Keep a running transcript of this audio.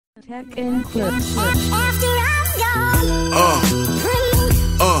Tech and clips.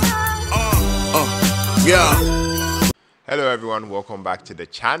 Yeah. Hello everyone, welcome back to the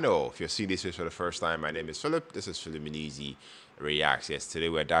channel. If you're seeing this video for the first time, my name is Philip. This is Philiminizzy Reacts. Yes, today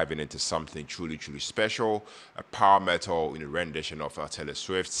we're diving into something truly special, a power metal in a rendition of Taylor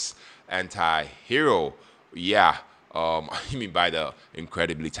Swift's Antihero. Yeah, I mean by the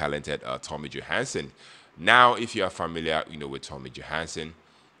incredibly talented Tommy Johansson. Now, if you are familiar, with Tommy Johansson,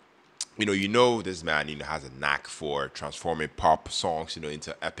 you know this man, has a knack for transforming pop songs,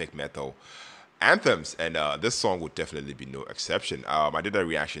 into epic metal anthems, and this song would definitely be no exception. I did a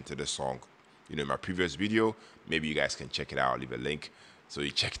reaction to this song, in my previous video. Maybe you guys can check it out. I'll leave a link so you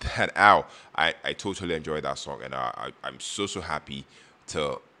check that out. I totally enjoyed that song, and I'm so happy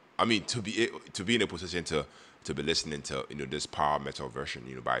to be in a position to be listening to this power metal version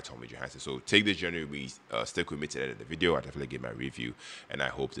by Tommy Johansson. So take this journey with me, stick with me to the end of the video. I'll definitely give my review, and I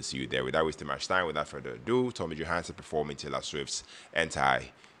hope to see you there. Without wasting much time, without further ado, Tommy Johansson performing Taylor Swift's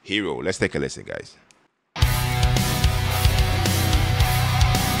Antihero. Let's take a listen, guys. I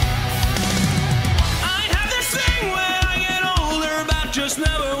have this thing when I get older, but just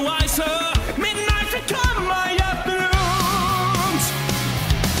never wiser. Midnight become my afternoons.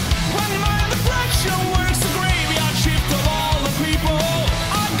 When my depression works the graveyard shift of all the people,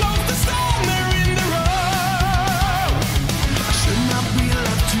 I go to stand there in the road. I should not be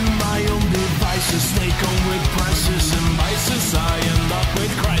left to my own devices. They come with prices and vices. I end up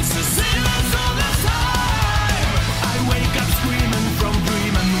with crisis. Sinners all the time. I wake up screaming from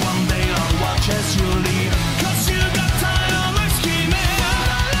dreaming. One day I'll watch as you leave. 'Cause you got tired of my scheming.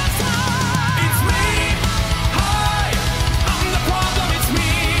 It's me. Hi. I'm the problem. It's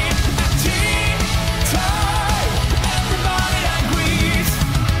me. At tea time, everybody agrees.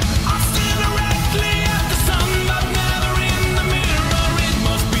 I stare directly at the sun, but never in the mirror. It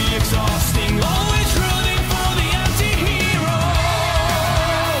must be exhausting. Always rooting for the anti-hero.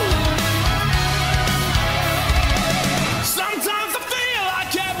 Sometimes I feel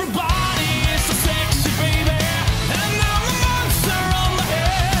like everybody is so sexy, baby, and I'm the monster on the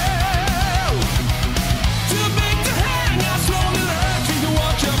hill. Too big to hang, I slowly lurching to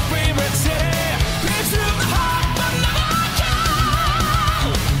watch your favorite city. Pierce through the heart, but never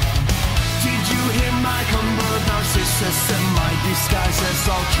kill. Did you hear my convert narcissism? My disguise as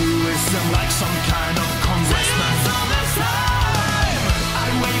altruism, like some kind of congressman. I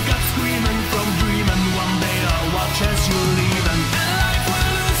wake up screaming from dreaming. One day I'll watch as you leave, and life will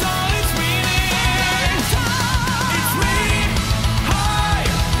lose all its meaning. It's me. Hi.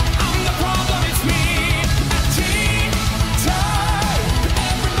 I'm the problem. It's me. At tea time,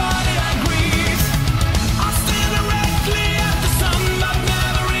 everybody agrees. I stare directly at the sun, but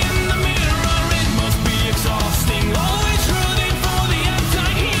never in the mirror. It must be exhausting. Always rooting for the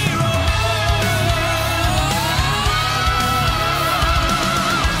anti-hero.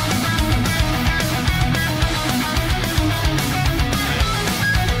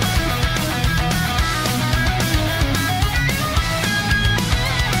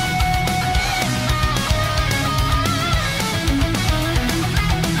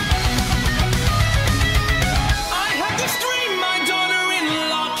 I had this dream, my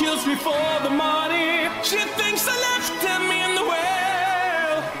daughter-in-law kills me for the money. She thinks I left them in the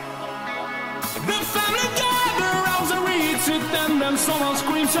well. The family gather round and reads it, and then someone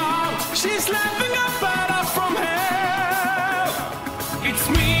screams out, she's laughing up at us from hell. It's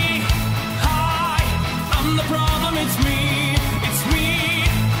me. Hi. I'm the problem. It's me. It's me.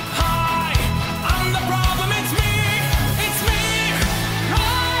 Hi. I'm the problem. It's me. It's me.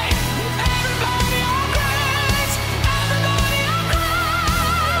 Hi. Everybody agrees. Everybody agrees.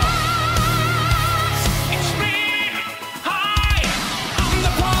 It's me. Hi. I'm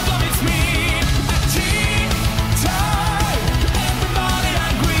the problem. It's me. At tea time, everybody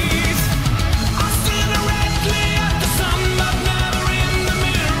agrees. I stare directly at the sun, but never in the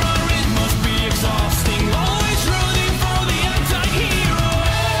mirror. It must be exhausting. Always rooting for the anti-hero.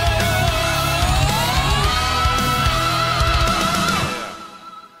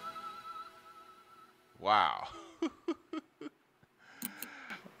 Wow.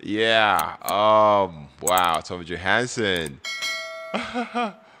 Yeah. Wow. Tommy Johansson.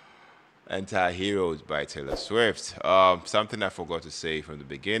 Anti-Heroes by Taylor Swift. Something I forgot to say from the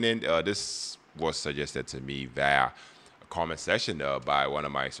beginning. This was suggested to me via a comment section by one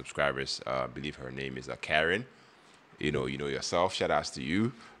of my subscribers. I believe her name is Karen. You know yourself. Shout outs to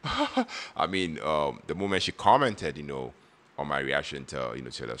you. I mean, the moment she commented, on my reaction to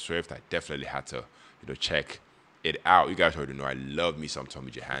Taylor Swift, I definitely had to check it out. You guys already know I love me some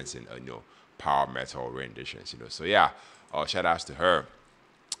Tommy Johansson, power metal renditions. So yeah, shout outs to her.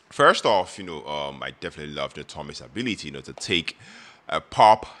 First off, I definitely love the Tommy's ability, to take a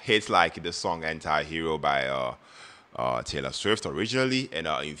pop hit like the song "Antihero" by Taylor Swift originally, and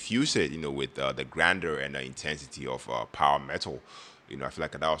infuse it, with the grandeur and the intensity of power metal. I feel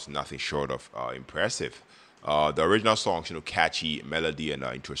like that was nothing short of impressive. The original songs, catchy melody and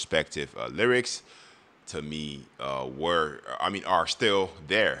introspective lyrics, to me are still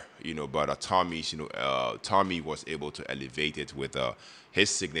there, but Tommy was able to elevate it with his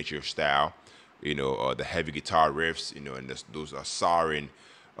signature style, the heavy guitar riffs, and those soaring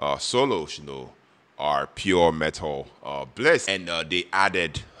solos, are pure metal bliss, and they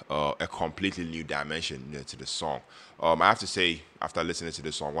added a completely new dimension, to the song. I have to say, after listening to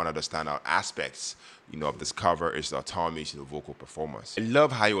the song, one of the standout aspects, of this cover is Tommy's, vocal performance. I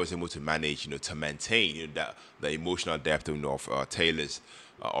love how he was able to manage, to maintain, the emotional depth, of Taylor's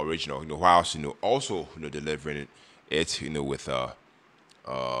original, whilst, also, delivering it, with a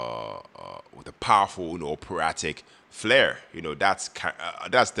powerful, operatic flair. That's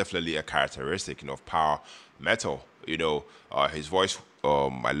definitely a characteristic, of power metal. His voice.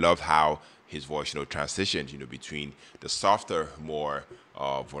 I love how his voice, transitioned, between the softer, more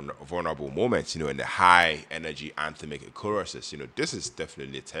vulnerable moments, and the high energy anthemic choruses. This is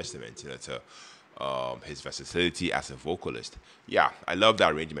definitely a testament, to his versatility as a vocalist. Yeah, I love the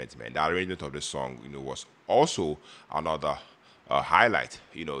arrangement, man. The arrangement of the song, was also another highlight.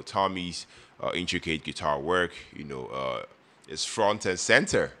 Tommy's intricate guitar work, is front and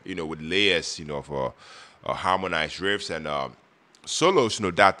center, with layers, of harmonized riffs and solos,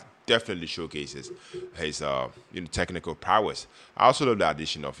 that definitely showcases his technical prowess. I also love the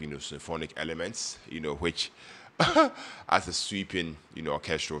addition of symphonic elements, which as a sweeping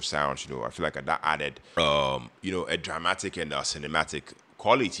orchestral sound. I feel like that added a dramatic and cinematic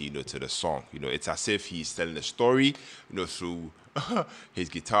quality to the song. It's as if he's telling a story through his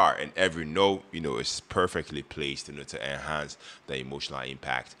guitar, and every note is perfectly placed to enhance the emotional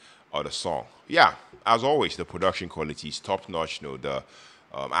impact of the song. Yeah, as always, the production quality is top notch. The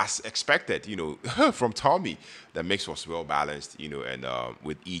as expected, from Tommy, the mix was well balanced, and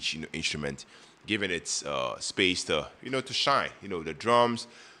with each instrument giving its space to shine. The drums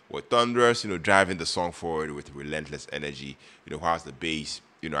were thunderous, driving the song forward with relentless energy. Whilst the bass,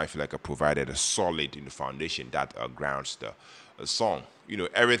 I feel like it provided a solid foundation that grounds the song.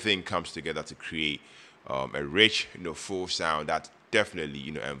 Everything comes together to create a rich, full sound that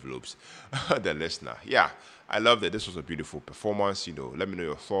definitely, envelopes the listener. Yeah, I love that. This was a beautiful performance. Let me know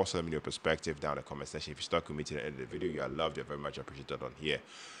your thoughts, let me know your perspective down in the comment section. If you stuck with me to the end of the video, you are loved, you're very much appreciated on here.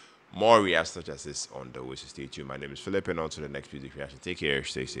 More reacts such as this on the way, so stay tuned. My name is Philip, and on to the next music reaction. Take care,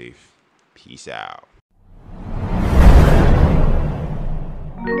 stay safe, peace out.